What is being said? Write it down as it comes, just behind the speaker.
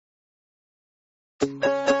Når du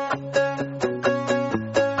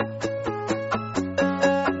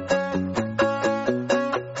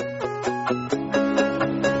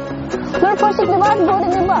får skikkelig varmt, går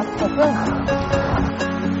den i baksetet.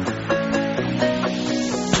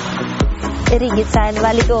 Rigget seil,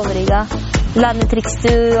 vær litt overrygget. Lande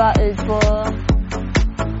trikkstua ut på...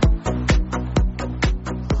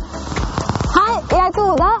 Hei, jeg heter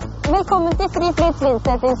Oda. Velkommen til Fri Flyts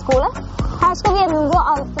vindsettingsskole. Her skal vi gjennomgå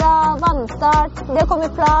alt fra vannstart, det å komme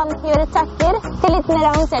i plan, gjøre takker, til litt mer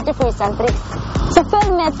avanserte freestyle-triks. Så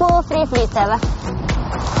følg med på Fri Flyt-TV.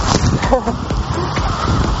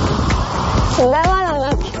 Det var lang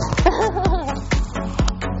nok.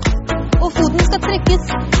 Og foten skal trekkes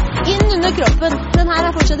inn under kroppen. Den her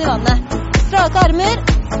er fortsatt i vannet. Strake armer,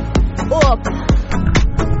 og opp.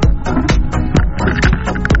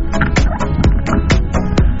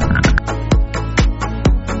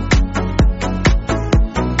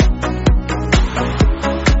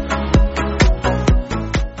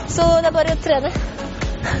 Så det er bare å trene.